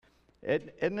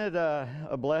Isn't it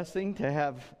a blessing to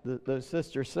have those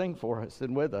sisters sing for us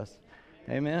and with us?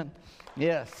 Amen.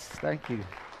 Yes, thank you.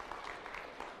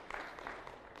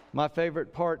 My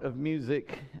favorite part of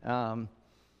music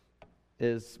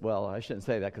is, well, I shouldn't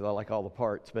say that because I like all the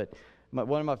parts, but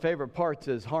one of my favorite parts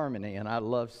is harmony, and I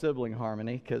love sibling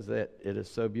harmony because it is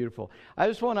so beautiful. I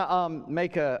just want to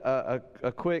make a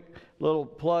quick little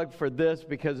plug for this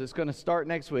because it's going to start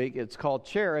next week. It's called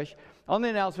Cherish. On the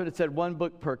announcement, it said one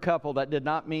book per couple. That did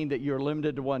not mean that you're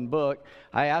limited to one book.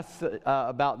 I asked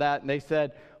about that, and they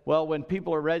said, well, when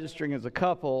people are registering as a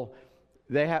couple,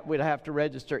 we'd have to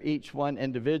register each one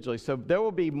individually. So there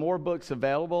will be more books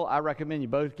available. I recommend you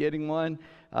both getting one.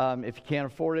 If you can't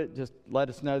afford it, just let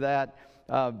us know that.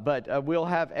 But we'll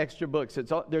have extra books.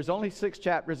 There's only 6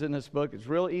 chapters in this book. It's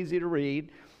real easy to read.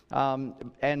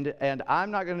 And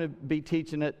I'm not going to be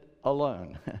teaching it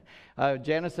alone.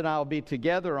 Janice and I will be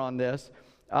together on this.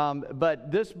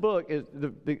 But this book, is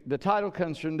the title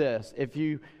comes from this.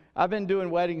 I've been doing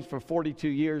weddings for 42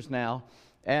 years now.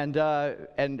 And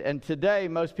today,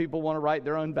 most people want to write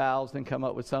their own vows and come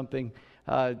up with something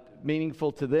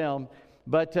meaningful to them.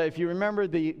 But if you remember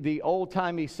the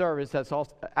old-timey service, that's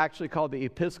also actually called the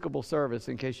Episcopal service,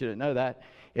 in case you didn't know that.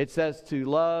 It says to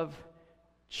love,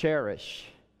 cherish,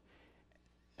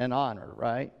 and honor,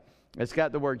 right? It's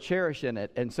got the word cherish in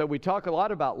it. And so we talk a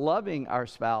lot about loving our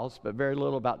spouse, but very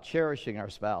little about cherishing our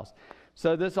spouse.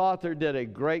 So this author did a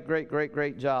great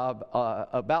job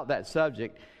about that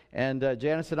subject. And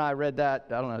Janice and I read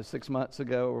that, 6 months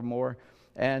ago or more,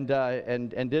 and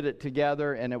did it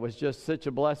together, and it was just such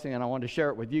a blessing, and I wanted to share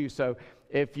it with you. So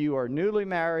if you are newly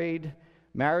married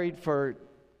for,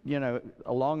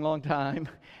 a long time,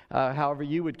 however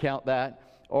you would count that,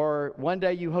 or one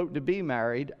day you hope to be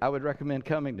married, I would recommend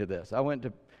coming to this. I went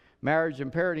to marriage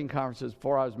and parenting conferences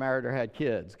before I was married or had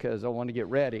kids because I wanted to get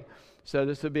ready. So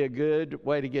this would be a good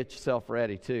way to get yourself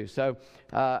ready too. So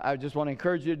I just want to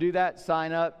encourage you to do that.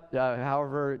 Sign up,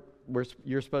 however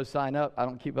you're supposed to sign up. I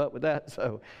don't keep up with that.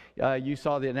 So you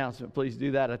saw the announcement. Please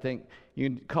do that. I think you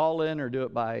can call in or do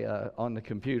it by on the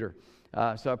computer.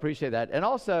 So I appreciate that. And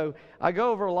also, I go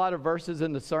over a lot of verses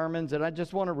in the sermons, and I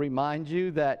just want to remind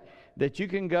you that you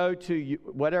can go to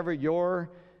whatever your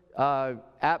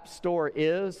app store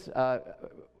is.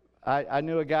 I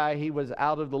knew a guy, he was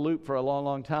out of the loop for a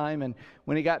long time, and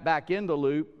when he got back in the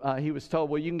loop, he was told,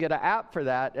 well, you can get an app for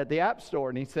that at the app store.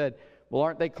 And he said, well,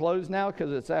 aren't they closed now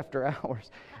because it's after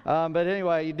hours? But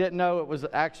anyway, he didn't know it was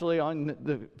actually on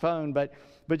the phone. But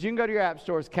you can go to your app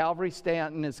store. It's Calvary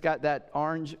Stanton. It's got that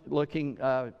orange-looking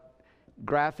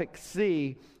graphic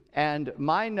C, and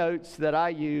my notes that I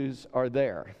use are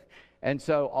there. And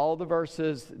so all the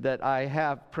verses that I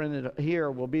have printed here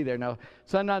will be there. Now,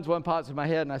 sometimes one pops in my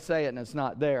head and I say it and it's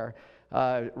not there,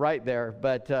 right there,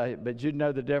 but you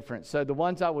know the difference. So the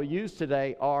ones I will use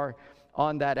today are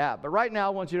on that app. But right now I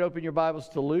want you to open your Bibles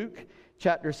to Luke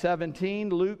chapter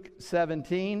 17, Luke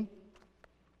 17.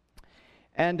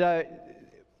 And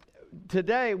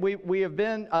today we have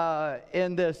been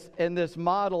in this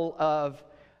model of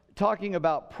talking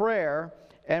about prayer.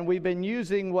 And we've been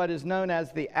using what is known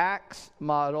as the ACTS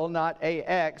model, not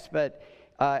AX, but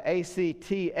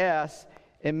ACTS,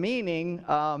 and meaning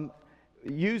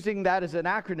using that as an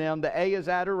acronym. The A is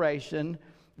adoration,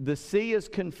 the C is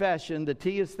confession, the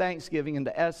T is thanksgiving, and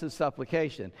the S is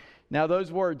supplication. Now,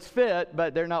 those words fit,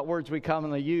 but they're not words we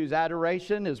commonly use.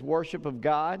 Adoration is worship of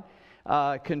God.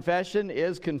 Confession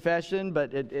is confession,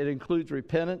 but it includes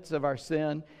repentance of our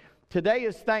sin. Today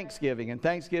is Thanksgiving, and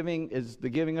Thanksgiving is the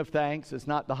giving of thanks. It's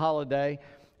not the holiday.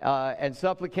 And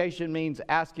supplication means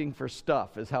asking for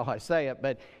stuff, is how I say it.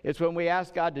 But it's when we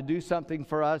ask God to do something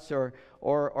for us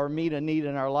or meet a need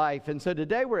in our life. And so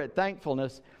today we're at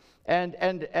thankfulness. And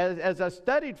as I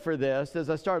studied for this, as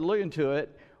I started looking to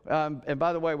it, and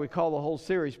by the way, we call the whole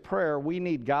series Prayer, We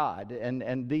Need God.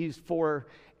 And these 4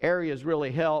 areas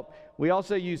really help. We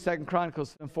also use 2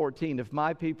 Chronicles 14. If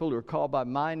my people who are called by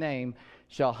my name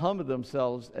shall humble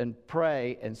themselves and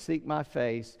pray and seek my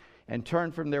face and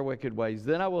turn from their wicked ways,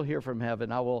 then I will hear from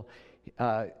heaven. I will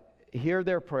hear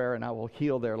their prayer and I will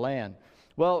heal their land.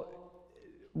 Well,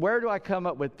 where do I come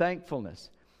up with thankfulness?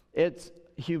 It's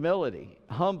humility,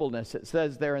 humbleness, it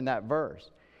says there in that verse.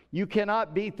 You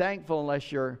cannot be thankful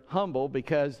unless you're humble,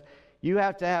 because you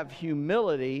have to have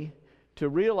humility to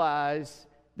realize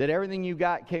that everything you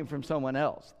got came from someone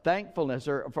else. Thankfulness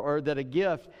or that a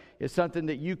gift is something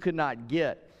that you could not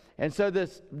get. And so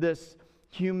this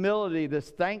humility, this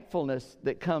thankfulness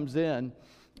that comes in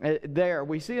there,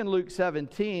 we see in Luke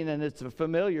 17, and it's a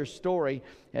familiar story.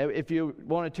 If you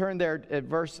want to turn there at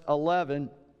verse 11,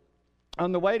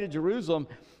 On the way to Jerusalem,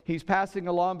 he's passing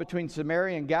along between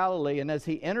Samaria and Galilee, and as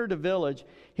he entered a village,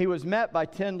 he was met by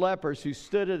 10 lepers who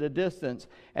stood at a distance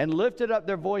and lifted up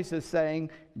their voices, saying,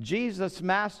 "Jesus,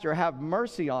 Master, have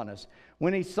mercy on us."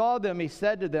 When he saw them, he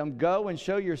said to them, "Go and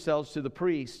show yourselves to the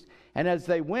priests." And as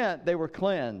they went, they were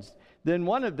cleansed. Then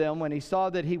one of them, when he saw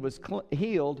that he was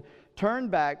healed,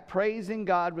 turned back, praising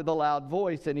God with a loud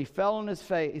voice, and he fell on his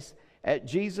face at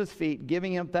Jesus' feet,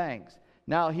 giving him thanks.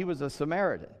 Now he was a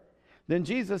Samaritan. Then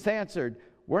Jesus answered,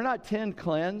 "Were not 10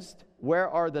 cleansed? Where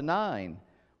are the 9?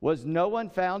 Was no one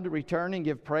found to return and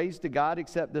give praise to God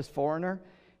except this foreigner?"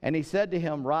 And he said to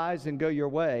him, "Rise and go your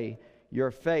way.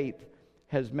 Your faith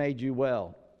has made you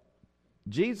well."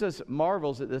 Jesus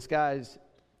marvels at this guy's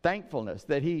thankfulness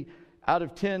that he, out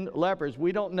of 10 lepers,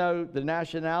 we don't know the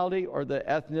nationality or the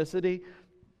ethnicity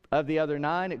of the other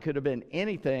 9. It could have been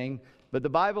anything, but the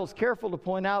Bible is careful to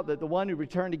point out that the one who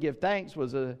returned to give thanks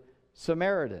was a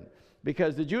Samaritan,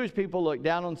 because the Jewish people look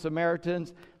down on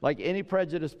Samaritans like any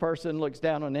prejudiced person looks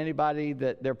down on anybody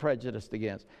that they're prejudiced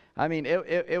against. I mean,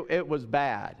 it was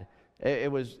bad.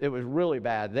 It was really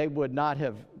bad. They would not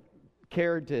have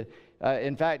cared to.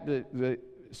 In fact, the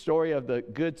story of the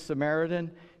Good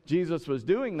Samaritan, Jesus was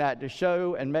doing that to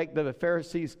show and make the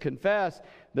Pharisees confess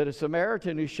that a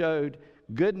Samaritan who showed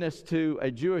goodness to a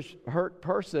Jewish hurt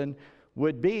person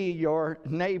would be your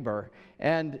neighbor,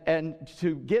 and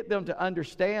to get them to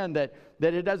understand that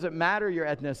it doesn't matter your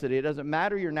ethnicity, it doesn't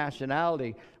matter your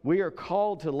nationality. We are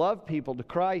called to love people to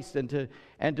Christ and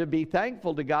to be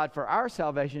thankful to God for our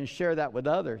salvation and share that with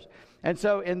others. And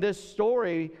so in this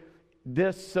story,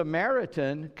 this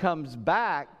Samaritan comes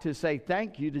back to say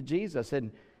thank you to Jesus,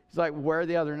 and he's like, "Where are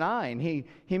the other 9?"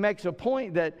 He makes a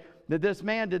point that this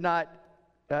man did not,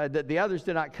 that the others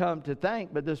did not come to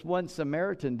thank, but this one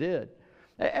Samaritan did.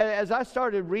 As I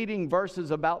started reading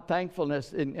verses about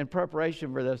thankfulness in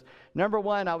preparation for this, number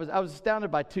one, I was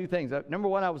astounded by 2 things. Number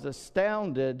one, I was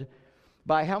astounded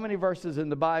by how many verses in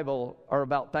the Bible are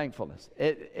about thankfulness.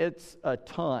 It's a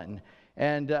ton,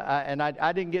 and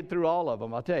I didn't get through all of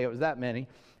them. I'll tell you, it was that many.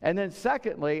 And then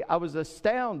secondly, I was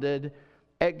astounded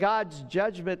at God's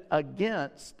judgment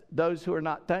against those who are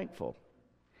not thankful.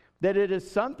 That it is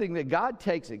something that God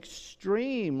takes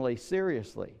extremely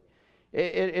seriously.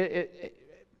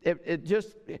 It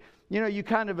just, you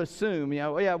kind of assume,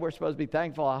 yeah, we're supposed to be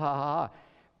thankful, ha, ha, ha.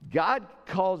 God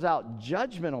calls out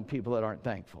judgment on people that aren't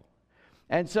thankful.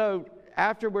 And so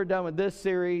after we're done with this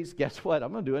series, guess what?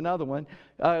 I'm going to do another one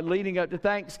leading up to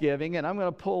Thanksgiving, and I'm going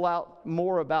to pull out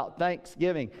more about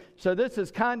Thanksgiving. So this is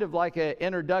kind of like an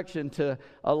introduction to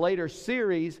a later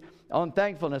series on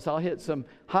thankfulness. I'll hit some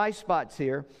high spots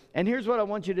here. And here's what I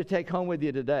want you to take home with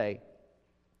you today.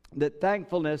 That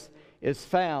thankfulness is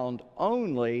found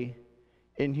only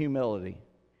in humility.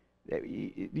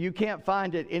 You can't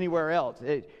find it anywhere else.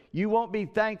 You won't be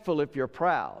thankful if you're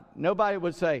proud. Nobody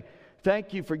would say,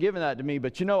 "Thank you for giving that to me,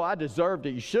 but I deserved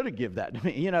it. You should have given that to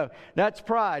me." That's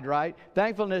pride, right?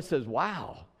 Thankfulness says,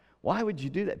 "Wow, why would you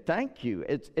do that? Thank you."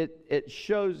 It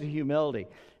shows humility.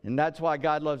 And that's why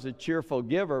God loves a cheerful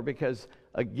giver, because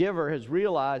a giver has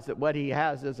realized that what he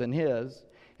has isn't his,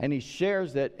 and he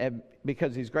shares it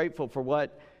because he's grateful for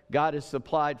what God has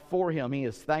supplied for him. He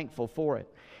is thankful for it.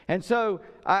 And so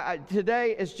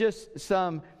today is just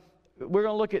we're going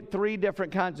to look at 3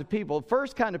 different kinds of people. The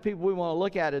first kind of people we want to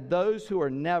look at are those who are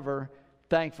never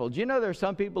thankful. Do you know there are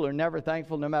some people who are never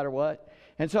thankful no matter what?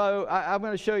 And so I'm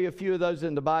going to show you a few of those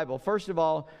in the Bible. First of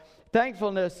all,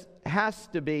 thankfulness has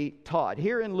to be taught.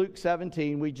 Here in Luke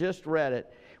 17, we just read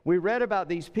it. We read about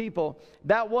these people.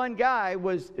 That one guy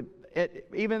was,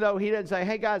 even though he didn't say,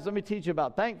 "Hey guys, let me teach you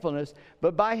about thankfulness,"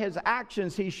 but by his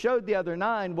actions, he showed the other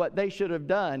 9 what they should have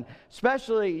done.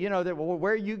 Especially,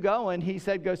 where are you going? He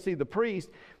said, "Go see the priest."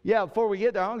 Yeah, before we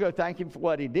get there, I'm going to go thank him for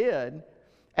what he did.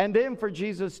 And then for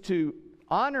Jesus to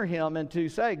honor him and to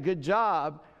say, "Good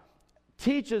job,"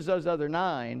 teaches those other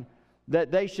 9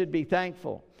 that they should be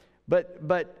thankful.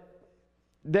 But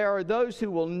there are those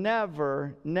who will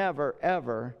never, never,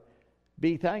 ever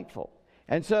be thankful.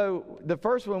 And so the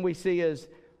first one we see is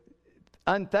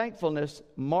unthankfulness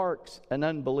marks an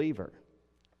unbeliever.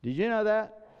 Did you know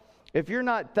that? If you're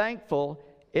not thankful,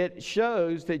 it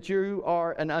shows that you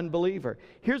are an unbeliever.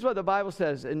 Here's what the Bible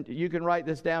says, and you can write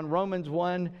this down, Romans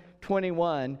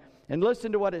 1:21, and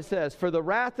listen to what it says. "For the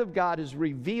wrath of God is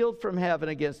revealed from heaven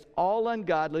against all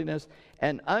ungodliness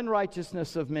and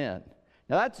unrighteousness of men."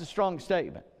 Now that's a strong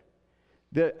statement.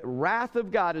 The wrath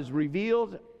of God is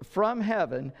revealed from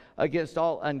heaven against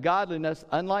all ungodliness,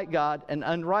 unlike God, and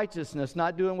unrighteousness,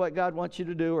 not doing what God wants you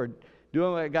to do or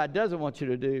doing what God doesn't want you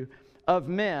to do, of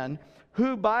men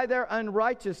who by their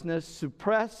unrighteousness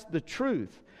suppress the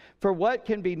truth. For what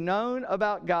can be known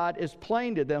about God is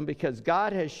plain to them because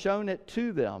God has shown it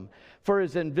to them. For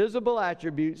his invisible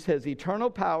attributes, his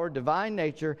eternal power, divine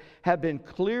nature, have been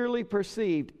clearly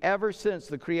perceived ever since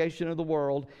the creation of the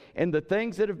world in the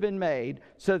things that have been made,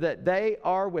 so that they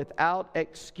are without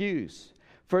excuse.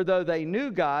 For though they knew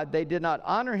God, they did not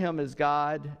honor him as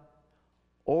God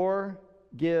or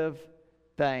give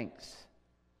thanks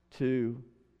to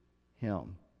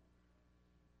him.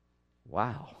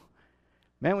 Wow.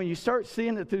 Man, when you start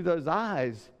seeing it through those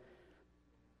eyes,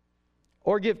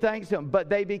 or give thanks to him, but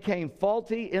they became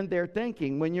faulty in their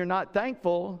thinking. When you're not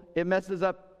thankful, it messes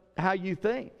up how you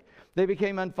think. They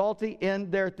became unfaulty in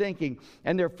their thinking,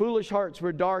 and their foolish hearts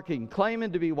were darkened.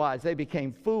 Claiming to be wise, they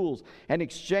became fools and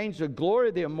exchanged the glory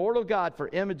of the immortal God for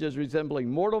images resembling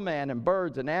mortal man and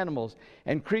birds and animals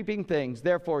and creeping things.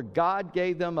 Therefore God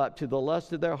gave them up to the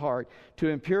lust of their heart, to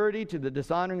impurity, to the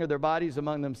dishonoring of their bodies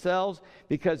among themselves,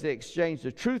 because they exchanged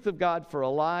the truth of God for a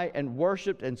lie and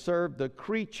worshipped and served the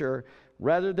creature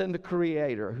rather than the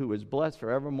Creator, who is blessed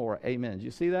forevermore. Amen. Did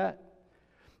you see that?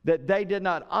 That they did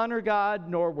not honor God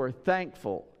nor were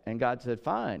thankful. And God said,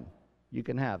 fine, you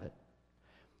can have it.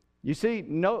 You see,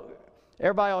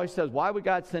 everybody always says, why would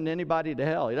God send anybody to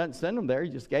hell? He doesn't send them there.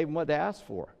 He just gave them what they asked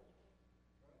for.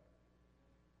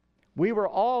 We were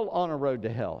all on a road to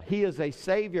hell. He is a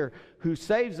Savior who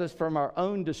saves us from our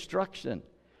own destruction.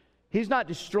 He's not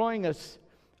destroying us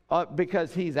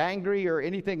because he's angry or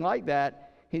anything like that.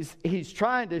 He's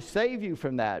trying to save you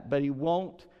from that, but he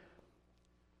won't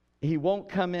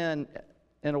come in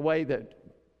a way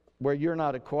where you're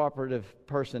not a cooperative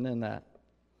person in that.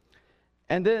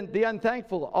 And then the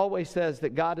unthankful always says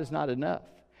that God is not enough.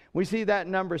 We see that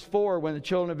in Numbers 4 when the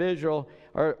children of Israel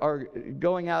are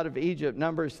going out of Egypt,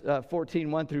 Numbers 14,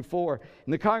 1 through 4.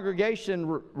 And the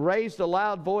congregation raised a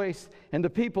loud voice, and the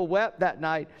people wept that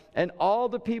night. And all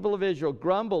the people of Israel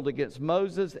grumbled against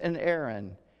Moses and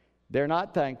Aaron. They're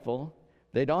not thankful.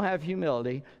 They don't have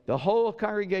humility. The whole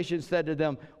congregation said to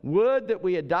them, would that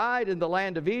we had died in the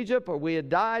land of Egypt, or we had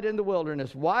died in the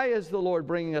wilderness. Why is the Lord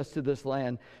bringing us to this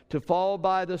land to fall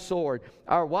by the sword?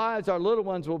 Our wives, our little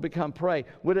ones will become prey.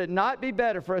 Would it not be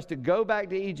better for us to go back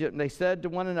to Egypt? And they said to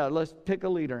one another, let's pick a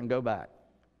leader and go back.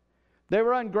 They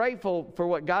were ungrateful for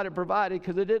what God had provided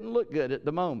because it didn't look good at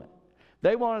the moment.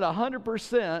 They wanted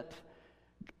 100%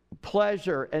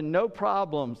 pleasure and no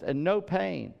problems and no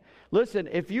pain. Listen,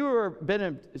 if you've been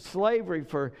in slavery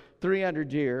for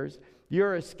 300 years,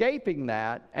 you're escaping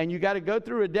that, and you got to go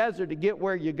through a desert to get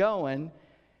where you're going,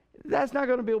 that's not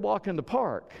going to be a walk in the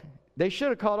park. They should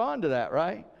have caught on to that,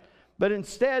 right? But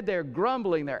instead, they're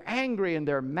grumbling, they're angry, and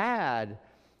they're mad.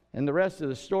 And the rest of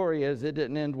the story is it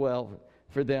didn't end well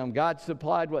for them. God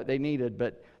supplied what they needed,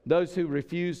 but those who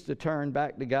refused to turn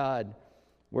back to God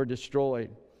were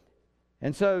destroyed.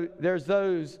 And so there's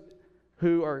those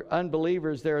who are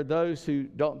unbelievers. There are those who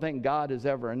don't think God is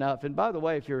ever enough. And by the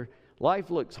way, if your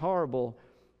life looks horrible,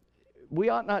 we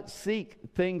ought not seek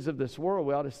things of this world.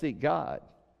 We ought to seek God.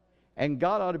 And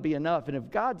God ought to be enough. And if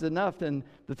God's enough, then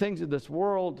the things of this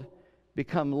world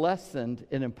become lessened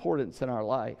in importance in our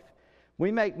life.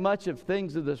 We make much of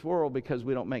things of this world because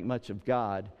we don't make much of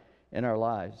God in our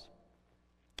lives.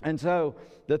 And so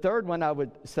the third one I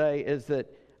would say is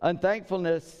that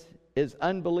unthankfulness is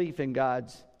unbelief in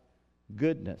God's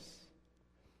goodness.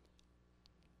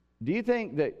 Do you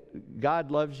think that God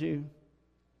loves you?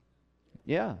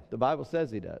 Yeah, the Bible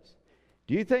says he does.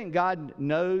 Do you think God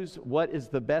knows what is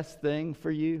the best thing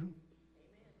for you?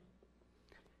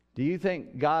 Do you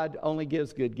think God only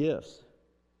gives good gifts?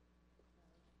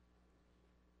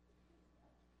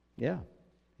 Yeah,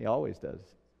 he always does.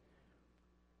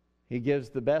 He gives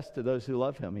the best to those who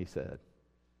love him, he said.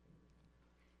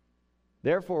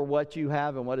 Therefore, what you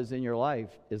have and what is in your life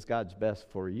is God's best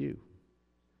for you.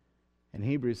 And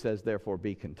Hebrews says, therefore,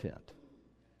 be content.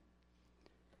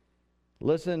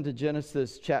 Listen to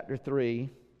Genesis chapter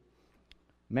 3.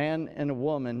 Man and a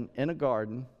woman in a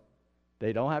garden.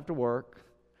 They don't have to work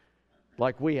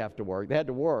like we have to work. They had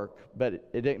to work, but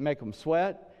it didn't make them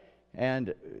sweat.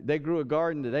 And they grew a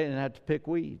garden that they didn't have to pick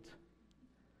weeds.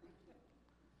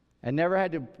 And never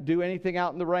had to do anything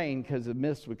out in the rain because the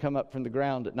mist would come up from the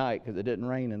ground at night because it didn't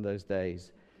rain in those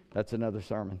days. That's another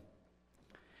sermon.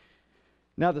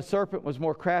 Now the serpent was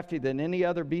more crafty than any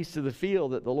other beast of the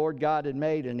field that the Lord God had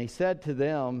made. And he said to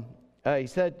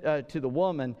the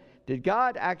woman, did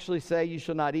God actually say you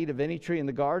shall not eat of any tree in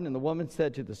the garden? And the woman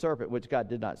said to the serpent, which God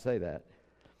did not say that,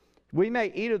 we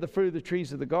may eat of the fruit of the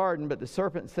trees of the garden. But the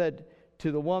serpent said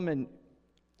to the woman,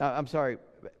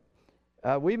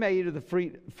 we may eat of the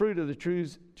fruit of the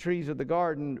trees of the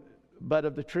garden, but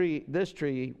of this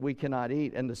tree we cannot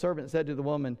eat. And the serpent said to the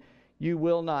woman, you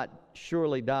will not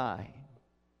surely die.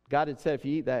 God had said, if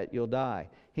you eat that, you'll die.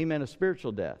 He meant a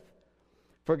spiritual death.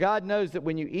 For God knows that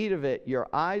when you eat of it, your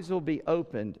eyes will be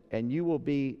opened, and you will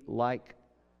be like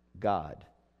God,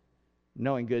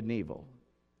 knowing good and evil.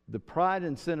 The pride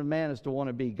and sin of man is to want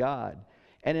to be God.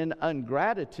 And in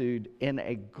ingratitude, in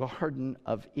a Garden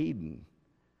of Eden,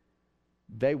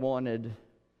 they wanted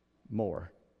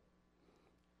more.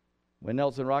 When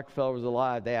Nelson Rockefeller was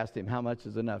alive, they asked him, how much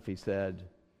is enough? He said,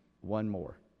 one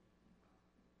more.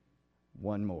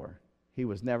 One more. He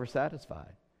was never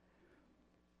satisfied.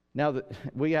 Now that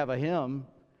we have a hymn,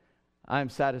 I'm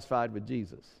satisfied with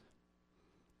Jesus.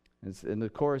 And the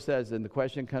chorus says, and the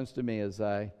question comes to me as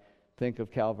I think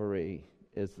of Calvary,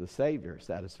 is the Savior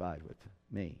satisfied with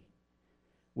me?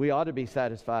 We ought to be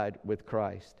satisfied with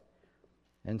Christ.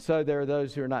 And so there are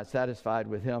those who are not satisfied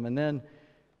with Him. And then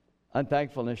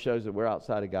unthankfulness shows that we're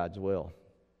outside of God's will.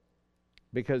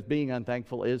 Because being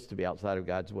unthankful is to be outside of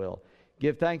God's will.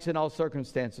 Give thanks in all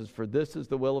circumstances, for this is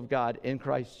the will of God in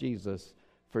Christ Jesus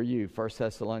for you. 1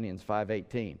 Thessalonians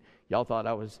 5:18. Y'all thought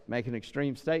I was making an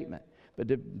extreme statement. But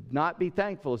to not be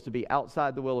thankful is to be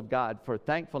outside the will of God, for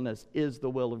thankfulness is the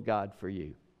will of God for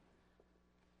you.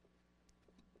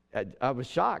 I was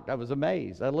shocked. I was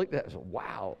amazed. I looked at it and said,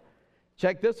 wow.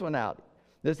 Check this one out.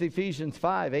 This is Ephesians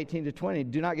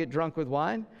 5:18-20. Do not get drunk with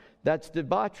wine. That's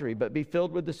debauchery, but be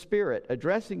filled with the Spirit,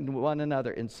 addressing one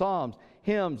another in psalms,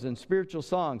 hymns, and spiritual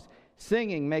songs,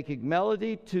 singing, making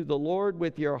melody to the Lord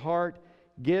with your heart,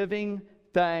 giving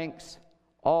thanks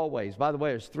always. By the way,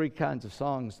 there's 3 kinds of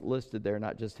songs listed there,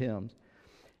 not just hymns.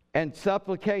 And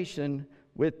supplication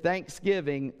with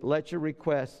thanksgiving, let your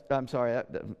requests, I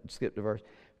skipped a verse,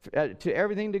 to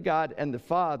everything to God and the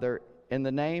Father in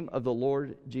the name of the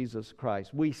Lord Jesus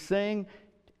Christ. We sing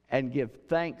and give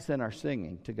thanks in our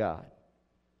singing to God.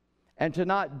 And to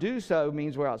not do so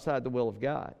means we're outside the will of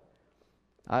God.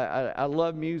 I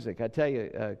love music. I tell you,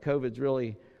 COVID's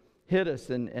really hit us,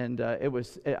 and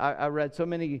I read so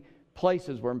many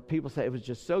places where people say it was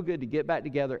just so good to get back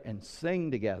together and sing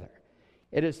together.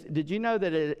 It is. Did you know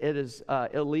that it is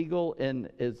illegal in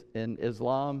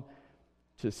Islam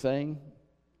to sing?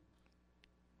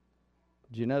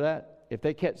 Did you know that? If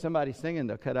they catch somebody singing,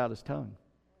 they'll cut out his tongue.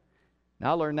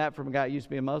 Now, I learned that from a guy who used to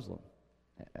be a Muslim.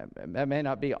 That may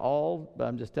not be all, but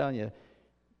I'm just telling you,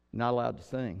 not allowed to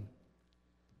sing.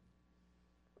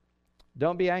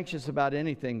 Don't be anxious about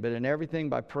anything, but in everything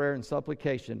by prayer and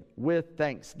supplication, with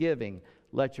thanksgiving,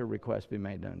 let your requests be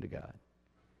made known to God.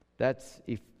 That's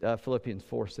Philippians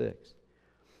 4:6.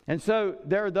 And so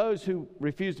there are those who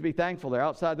refuse to be thankful. They're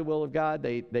outside the will of God.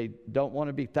 They don't want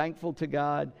to be thankful to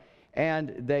God,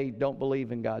 and they don't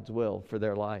believe in God's will for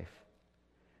their life.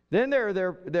 Then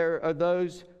there are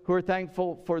those who are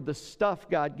thankful for the stuff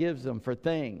God gives them, for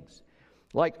things,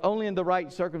 like only in the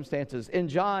right circumstances. In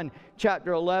John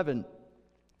chapter 11,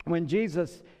 when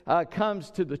Jesus comes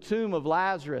to the tomb of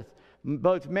Lazarus,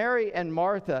 both Mary and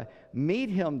Martha meet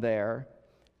him there,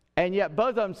 and yet both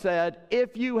of them said,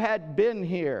 if you had been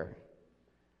here,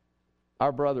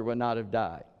 our brother would not have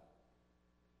died.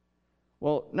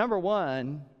 Well, number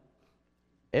one,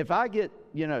 if I get,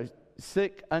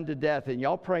 sick unto death and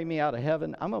y'all pray me out of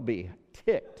heaven, I'm going to be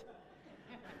ticked.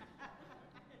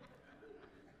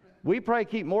 We pray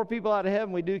keep more people out of heaven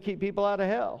than we do keep people out of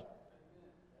hell.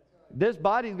 This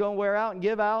body's going to wear out and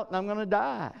give out, and I'm going to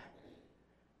die.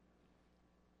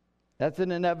 That's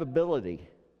an inevitability.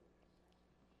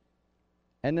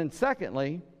 And then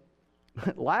secondly,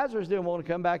 Lazarus didn't want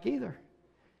to come back either.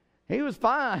 He was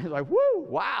fine. He's like, whoo,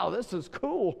 wow, this is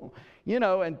cool.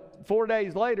 And 4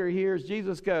 days later, he hears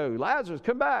Jesus go, Lazarus,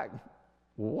 come back.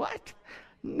 What?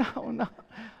 No.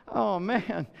 Oh,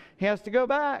 man. He has to go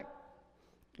back.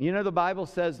 The Bible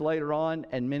says later on,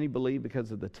 and many believe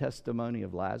because of the testimony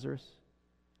of Lazarus.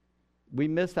 We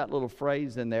missed that little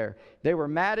phrase in there. They were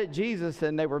mad at Jesus,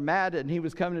 and they were mad and he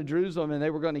was coming to Jerusalem, and they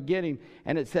were going to get him.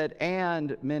 And it said,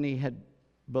 and many had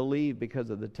believed because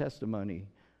of the testimony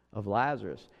of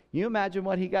Lazarus. Can you imagine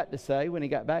what he got to say when he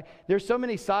got back? There's so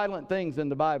many silent things in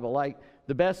the Bible, like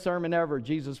the best sermon ever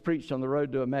Jesus preached on the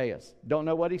road to Emmaus. Don't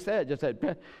know what he said. Just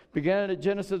said, beginning at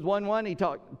Genesis 1:1, he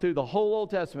talked through the whole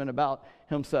Old Testament about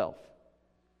himself.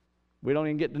 We don't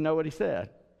even get to know what he said.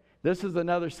 This is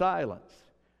another silence.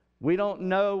 We don't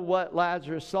know what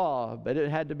Lazarus saw, but it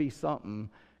had to be something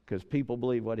because people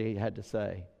believe what he had to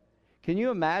say. Can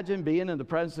you imagine being in the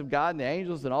presence of God and the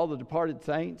angels and all the departed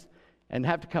saints and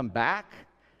have to come back?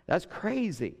 That's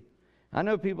crazy. I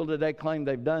know people today claim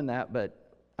they've done that, but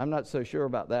I'm not so sure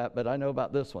about that. But I know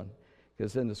about this one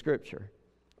because it's in the Scripture.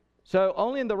 So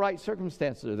only in the right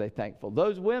circumstances are they thankful.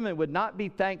 Those women would not be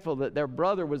thankful that their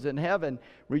brother was in heaven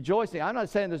rejoicing. I'm not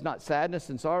saying there's not sadness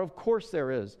and sorrow. Of course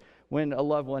there is when a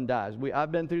loved one dies.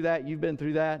 I've been through that. You've been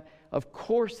through that. Of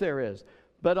course there is.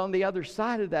 But on the other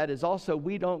side of that is also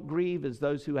we don't grieve as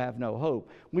those who have no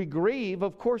hope. We grieve,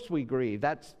 of course we grieve.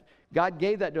 God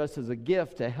gave that to us as a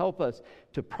gift to help us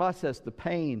to process the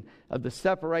pain of the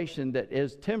separation that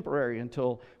is temporary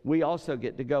until we also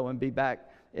get to go and be back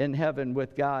in heaven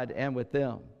with God and with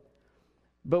them.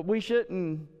 But we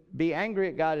shouldn't be angry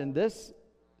at God in this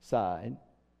side.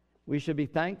 We should be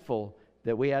thankful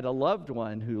that we had a loved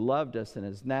one who loved us and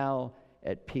is now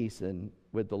at peace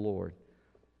with the Lord.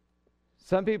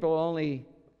 Some people are only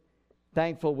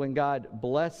thankful when God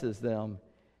blesses them,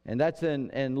 and that's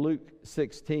in Luke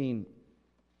 16.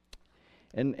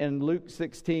 In Luke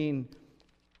 16,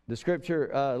 the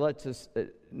Scripture lets us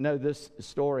know this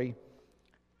story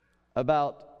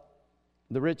about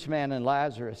the rich man and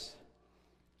Lazarus.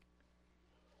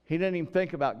 He didn't even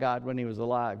think about God when he was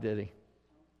alive, did he?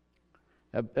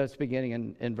 That's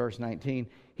beginning in verse 19.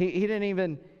 He didn't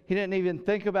even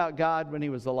think about God when he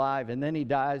was alive, and then he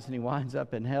dies and he winds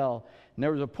up in hell. And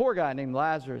there was a poor guy named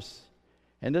Lazarus,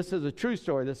 and this is a true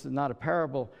story, this is not a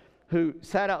parable, who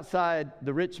sat outside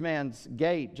the rich man's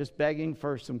gate just begging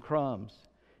for some crumbs.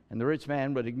 And the rich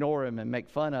man would ignore him and make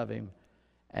fun of him.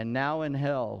 And now in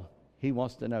hell, he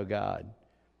wants to know God.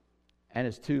 And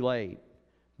it's too late.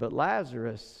 But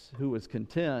Lazarus, who was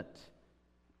content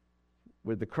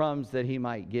with the crumbs that he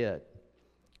might get,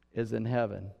 is in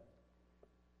heaven.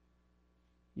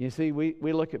 You see, we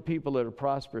look at people that are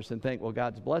prosperous and think, well,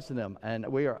 God's blessing them. And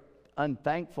we are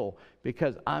unthankful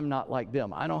because I'm not like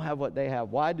them. I don't have what they have.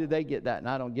 Why do they get that and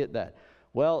I don't get that?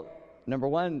 Well, number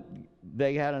one,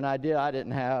 they had an idea I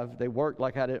didn't have. They worked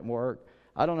like I didn't work.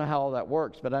 I don't know how all that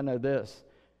works, but I know this.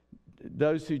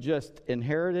 Those who just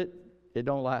inherit it, it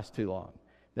don't last too long.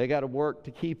 They got to work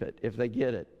to keep it if they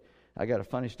get it. I got a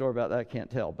funny story about that I can't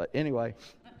tell. But anyway.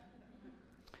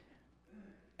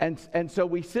 And so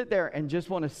we sit there and just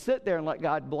want to sit there and let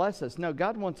God bless us. No,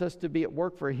 God wants us to be at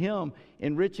work for Him,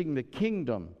 enriching the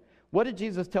kingdom. What did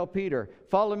Jesus tell Peter?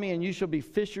 Follow me and you shall be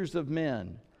fishers of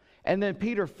men. And then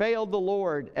Peter failed the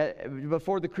Lord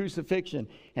before the crucifixion.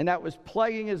 And that was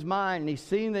plaguing his mind. And he's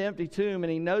seen the empty tomb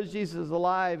and he knows Jesus is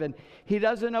alive. And he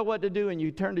doesn't know what to do. And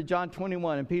you turn to John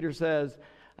 21 and Peter says,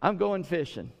 I'm going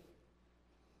fishing.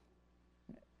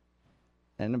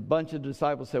 And a bunch of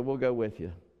disciples said, we'll go with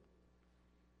you.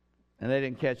 And they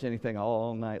didn't catch anything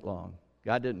all night long.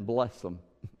 God didn't bless them.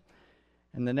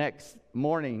 And the next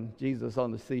morning, Jesus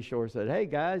on the seashore said, hey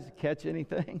guys, catch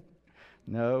anything?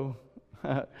 No.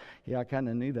 Yeah, I kind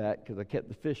of knew that because I kept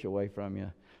the fish away from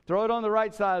you. Throw it on the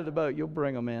right side of the boat. You'll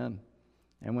bring them in.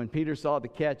 And when Peter saw the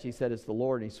catch, he said, it's the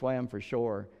Lord. And he swam for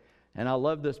shore. And I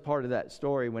love this part of that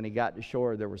story. When he got to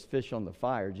shore, there was fish on the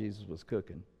fire Jesus was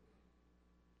cooking.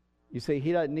 You see,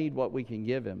 he doesn't need what we can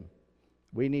give him.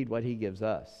 We need what he gives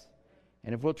us.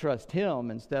 And if we'll trust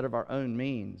him instead of our own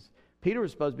means. Peter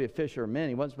was supposed to be a fisher of men.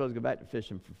 He wasn't supposed to go back to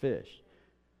fishing for fish.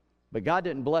 But God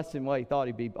didn't bless him the way he thought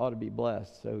he ought to be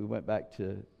blessed. So he went back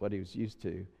to what he was used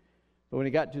to. But when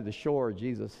he got to the shore,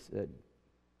 Jesus said,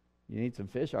 you need some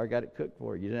fish? I got it cooked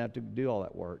for you. You didn't have to do all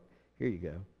that work. Here you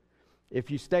go.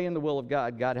 If you stay in the will of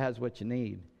God, God has what you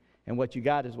need. And what you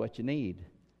got is what you need.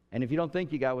 And if you don't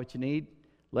think you got what you need,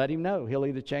 let him know. He'll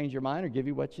either change your mind or give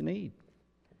you what you need.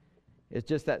 It's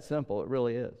just that simple. It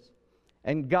really is.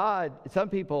 And God, some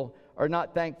people are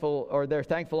not thankful, or they're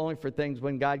thankful only for things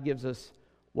when God gives us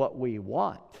what we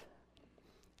want.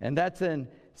 And that's in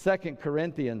 2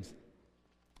 Corinthians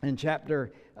in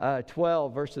chapter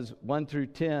 12, verses 1 through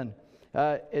 10.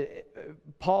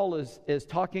 Paul is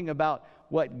talking about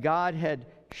what God had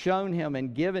shown him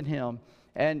and given him.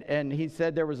 And he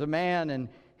said there was a man and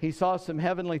he saw some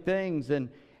heavenly things and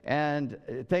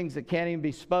things that can't even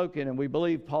be spoken. And we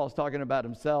believe Paul's talking about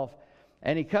himself.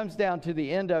 And he comes down to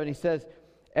the end of it and he says,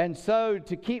 and so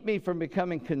to keep me from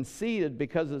becoming conceited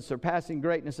because of the surpassing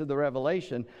greatness of the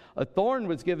revelation, a thorn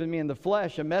was given me in the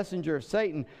flesh, a messenger of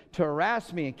Satan, to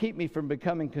harass me and keep me from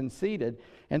becoming conceited.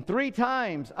 And 3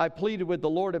 times I pleaded with the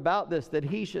Lord about this, that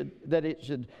it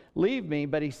should leave me.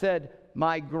 But he said,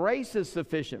 my grace is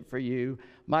sufficient for you.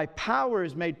 My power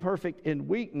is made perfect in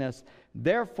weakness.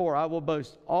 Therefore, I will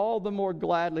boast all the more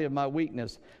gladly of my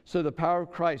weakness, so the power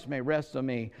of Christ may rest on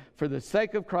me. For the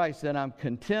sake of Christ, then, I'm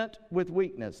content with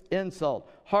weakness, insult,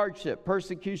 hardship,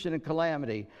 persecution, and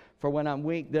calamity. For when I'm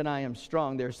weak, then I am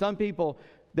strong. There are some people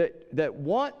that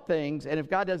want things, and if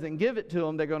God doesn't give it to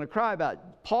them, they're going to cry about it.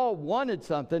 Paul wanted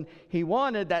something. He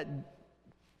wanted that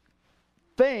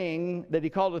thing that he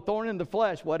called a thorn in the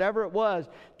flesh, whatever it was,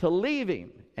 to leave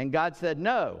him. And God said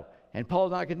no. And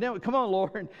Paul's not condemned. Come on,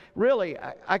 Lord. Really,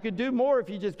 I could do more if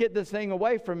you just get this thing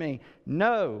away from me.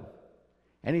 No.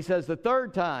 And he says the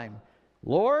third time,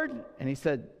 Lord, and he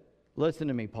said, listen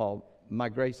to me, Paul. My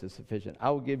grace is sufficient. I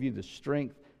will give you the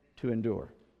strength to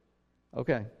endure.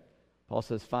 Okay. Paul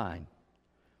says, fine.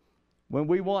 When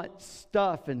we want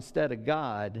stuff instead of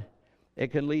God,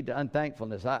 it can lead to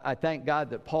unthankfulness. I thank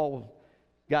God that Paul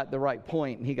got the right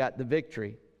point and he got the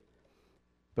victory.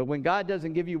 But when God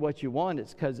doesn't give you what you want,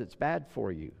 it's because it's bad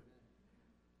for you.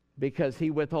 Because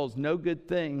he withholds no good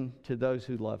thing to those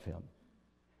who love him.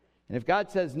 And if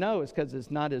God says no, it's because it's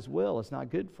not his will. It's not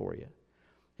good for you.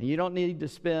 And you don't need to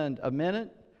spend a minute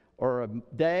or a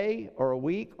day or a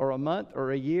week or a month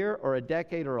or a year or a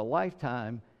decade or a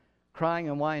lifetime crying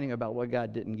and whining about what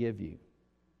God didn't give you.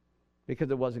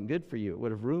 Because it wasn't good for you. It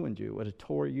would have ruined you. It would have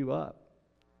tore you up.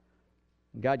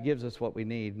 And God gives us what we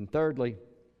need. And thirdly,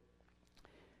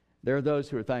 there are those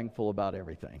who are thankful about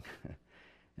everything.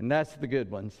 And that's the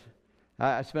good ones.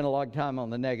 I spent a lot of time on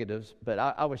the negatives, but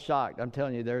I was shocked. I'm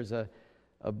telling you, there's a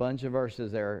bunch of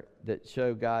verses there that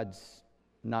show God's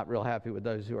not real happy with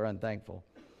those who are unthankful.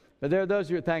 But there are those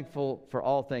who are thankful for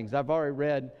all things. I've already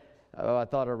read, I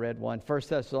thought I read one, 1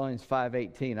 Thessalonians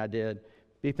 5:18, I did.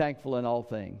 Be thankful in all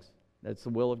things. That's the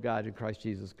will of God in Christ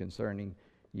Jesus concerning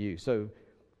you. So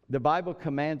the Bible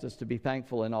commands us to be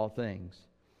thankful in all things.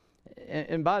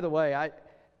 And by the way,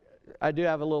 I do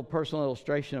have a little personal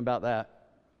illustration about that.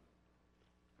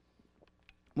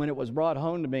 When it was brought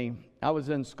home to me, I was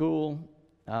in school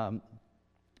and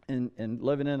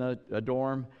living in a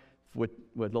dorm with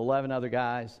 11 other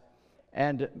guys.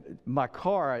 And my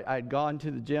car, I'd gone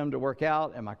to the gym to work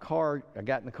out, and I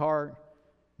got in the car,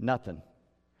 nothing.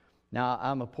 Now,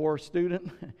 I'm a poor student,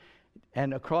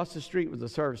 and across the street was a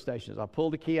service station. So I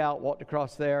pulled the key out, walked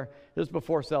across there. This was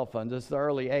before cell phones. This is the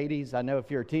early 80s. I know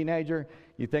if you're a teenager,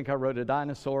 you think I rode a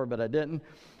dinosaur, but I didn't.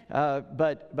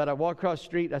 But I walked across the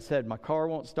street. I said, my car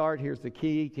won't start. Here's the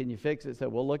key. Can you fix it? I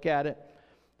said, well, look at it.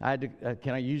 I had to,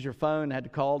 can I use your phone? I had to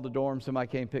call the dorm. Somebody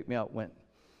came pick me up, went.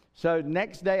 So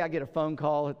next day I get a phone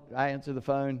call. I answer the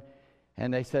phone,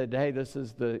 and they said, hey, this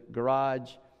is the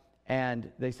garage.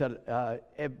 And they said,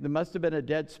 there must have been a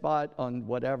dead spot on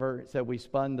whatever. It said we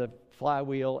spun the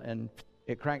flywheel, and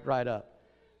it cranked right up.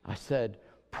 I said,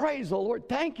 praise the Lord.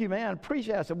 Thank you, man.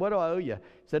 Appreciate it. I said, what do I owe you?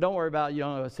 He said, don't worry about it. You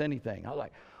don't owe us anything. I was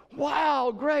like,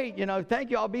 wow, great.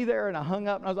 Thank you. I'll be there. And I hung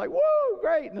up, and I was like, woo,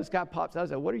 great. And this guy pops out. I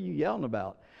said, what are you yelling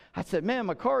about? I said, man,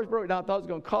 my car is broken down. I thought it was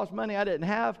going to cost money I didn't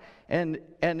have. And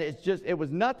it was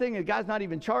nothing. The guy's not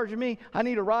even charging me. I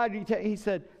need a ride. He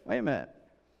said, wait a minute.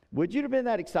 Would you have been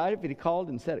that excited if he'd called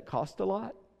and said it cost a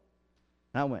lot?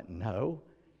 And I went, no.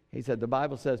 He said, the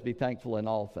Bible says be thankful in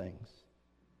all things.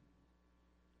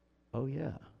 Oh,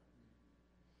 yeah.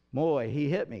 Boy, he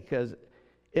hit me, because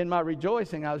in my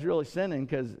rejoicing, I was really sinning,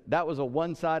 because that was a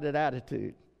one-sided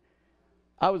attitude.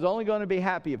 I was only going to be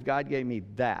happy if God gave me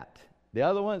that. The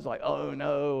other one's like, oh,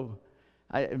 no.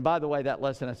 And by the way, that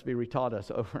lesson has to be retaught us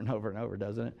over and over and over,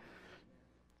 doesn't it?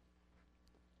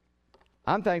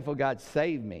 I'm thankful God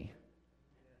saved me.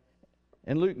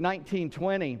 In Luke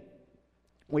 19:20,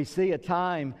 we see a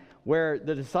time where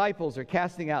the disciples are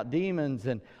casting out demons,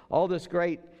 and all these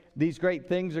great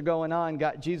things are going on.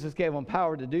 Jesus gave them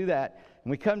power to do that. And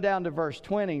we come down to verse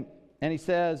 20, and he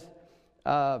says,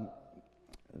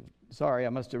 sorry, I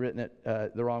must have written it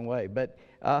the wrong way, but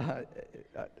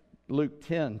Luke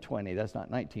 10:20, that's not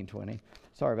 19:20.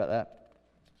 Sorry about that.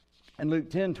 In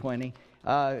Luke 10:20,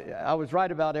 I was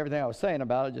right about everything I was saying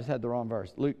about it, just had the wrong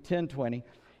verse. Luke 10:20.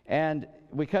 And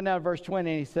we come down to verse 20,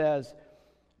 and he says,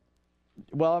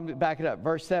 well, I'm back it up.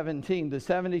 Verse 17, the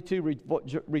 72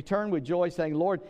 returned with joy, saying, Lord,